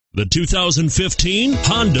The 2015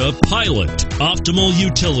 Honda Pilot. Optimal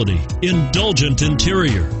utility, indulgent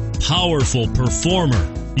interior, powerful performer.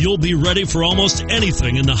 You'll be ready for almost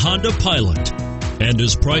anything in the Honda Pilot and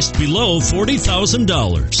is priced below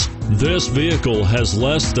 $40,000. This vehicle has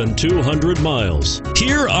less than 200 miles.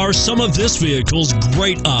 Here are some of this vehicle's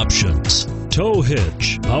great options: tow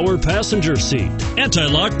hitch, power passenger seat,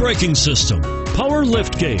 anti-lock braking system, power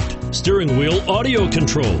liftgate, steering wheel audio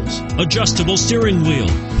controls, adjustable steering wheel,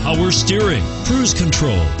 power steering, cruise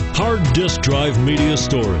control, hard disk drive media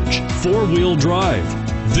storage, four-wheel drive.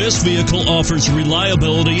 This vehicle offers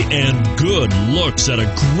reliability and good looks at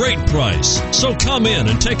a great price. So come in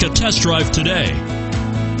and take a test drive today.